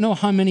I don't know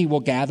how many will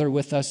gather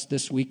with us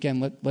this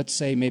weekend. Let's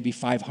say maybe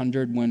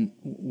 500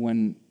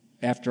 when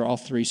after all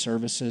 3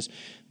 services.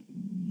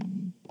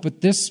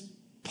 But this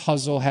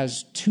puzzle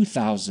has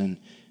 2,000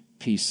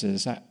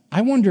 pieces.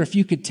 I wonder if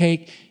you could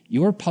take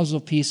your puzzle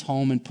piece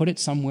home and put it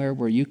somewhere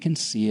where you can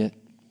see it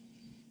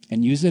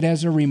and use it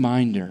as a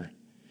reminder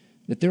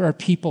that there are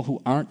people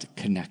who aren't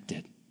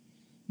connected.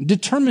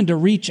 Determined to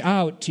reach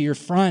out to your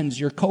friends,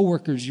 your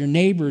coworkers, your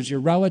neighbors, your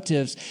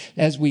relatives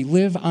as we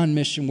live on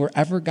mission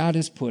wherever God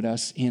has put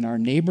us, in our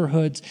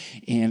neighborhoods,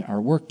 in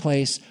our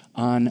workplace,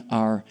 on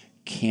our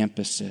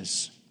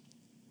campuses.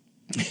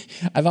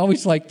 I've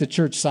always liked the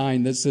church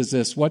sign that says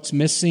this: what's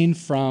missing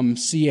from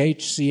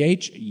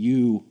CHCH?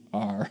 You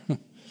are.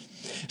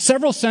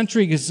 Several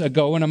centuries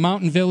ago, in a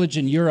mountain village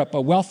in Europe,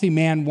 a wealthy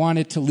man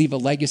wanted to leave a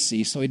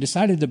legacy, so he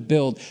decided to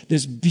build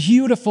this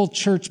beautiful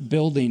church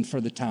building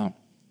for the town.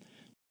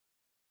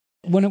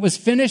 When it was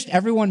finished,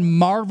 everyone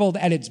marveled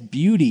at its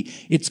beauty,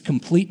 its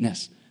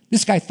completeness.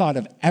 This guy thought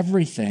of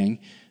everything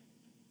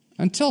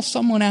until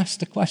someone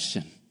asked a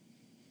question.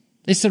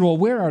 They said, well,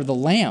 where are the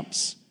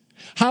lamps?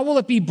 How will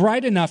it be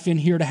bright enough in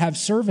here to have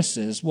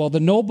services? Well, the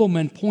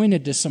nobleman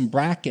pointed to some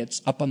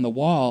brackets up on the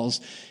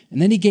walls,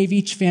 and then he gave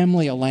each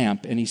family a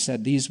lamp, and he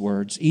said these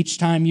words: each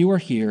time you are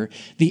here,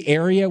 the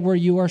area where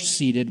you are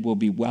seated will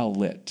be well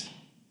lit.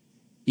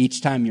 Each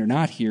time you're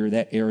not here,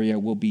 that area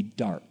will be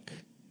dark.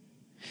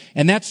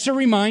 And that's to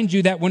remind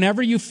you that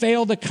whenever you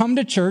fail to come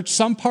to church,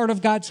 some part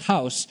of God's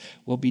house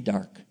will be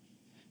dark.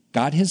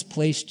 God has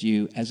placed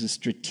you as a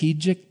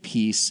strategic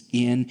piece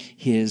in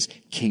his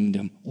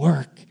kingdom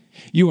work.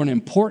 You are an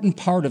important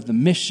part of the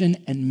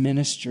mission and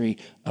ministry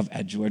of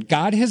Edgewood.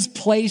 God has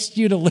placed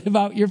you to live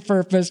out your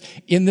purpose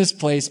in this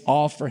place,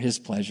 all for his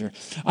pleasure.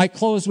 I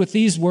close with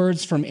these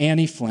words from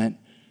Annie Flint.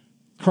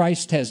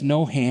 Christ has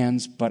no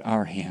hands but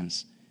our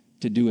hands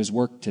to do his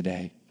work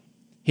today.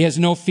 He has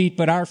no feet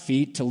but our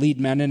feet to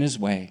lead men in his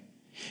way.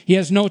 He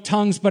has no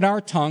tongues but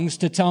our tongues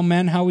to tell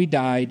men how he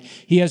died.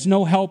 He has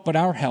no help but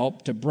our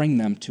help to bring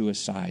them to his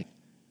side.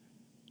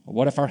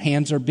 What if our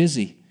hands are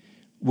busy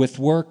with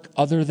work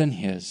other than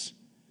his?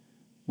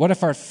 What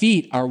if our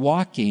feet are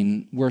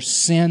walking where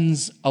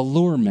sin's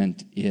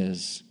allurement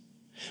is?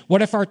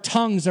 What if our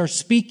tongues are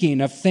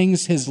speaking of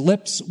things his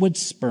lips would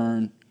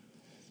spurn?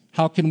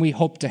 How can we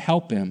hope to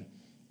help him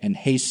and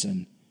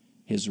hasten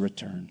his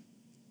return?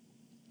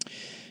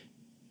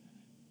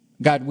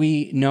 God,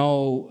 we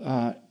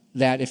know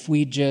that if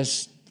we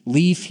just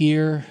leave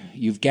here,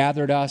 you've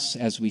gathered us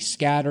as we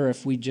scatter.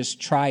 If we just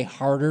try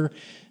harder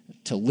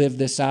to live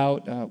this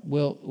out,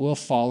 we'll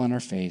fall on our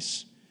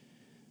face.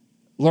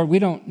 Lord, we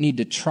don't need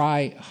to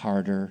try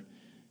harder.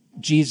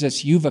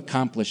 Jesus, you've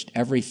accomplished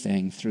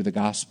everything through the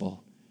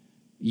gospel.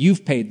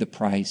 You've paid the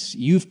price.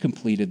 You've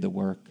completed the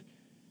work.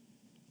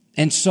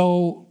 And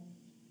so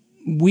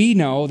we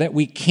know that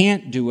we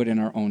can't do it in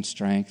our own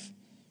strength,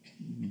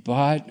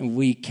 but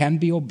we can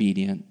be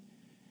obedient.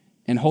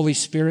 And Holy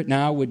Spirit,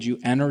 now would you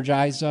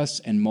energize us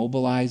and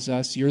mobilize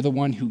us? You're the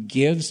one who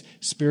gives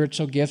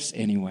spiritual gifts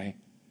anyway.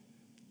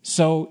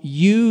 So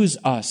use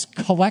us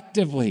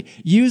collectively.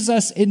 Use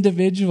us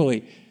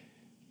individually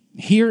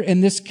here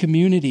in this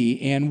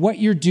community and what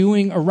you're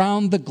doing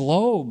around the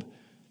globe.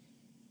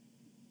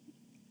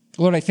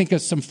 Lord, I think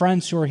of some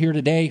friends who are here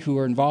today who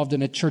are involved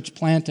in a church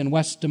plant in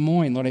West Des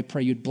Moines. Lord, I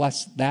pray you'd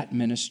bless that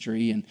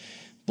ministry and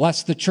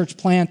bless the church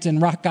plant in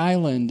Rock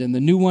Island and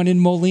the new one in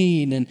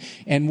Moline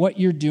and what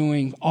you're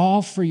doing,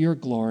 all for your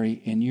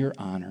glory and your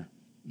honor.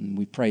 And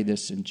we pray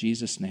this in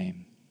Jesus'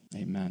 name.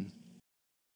 Amen.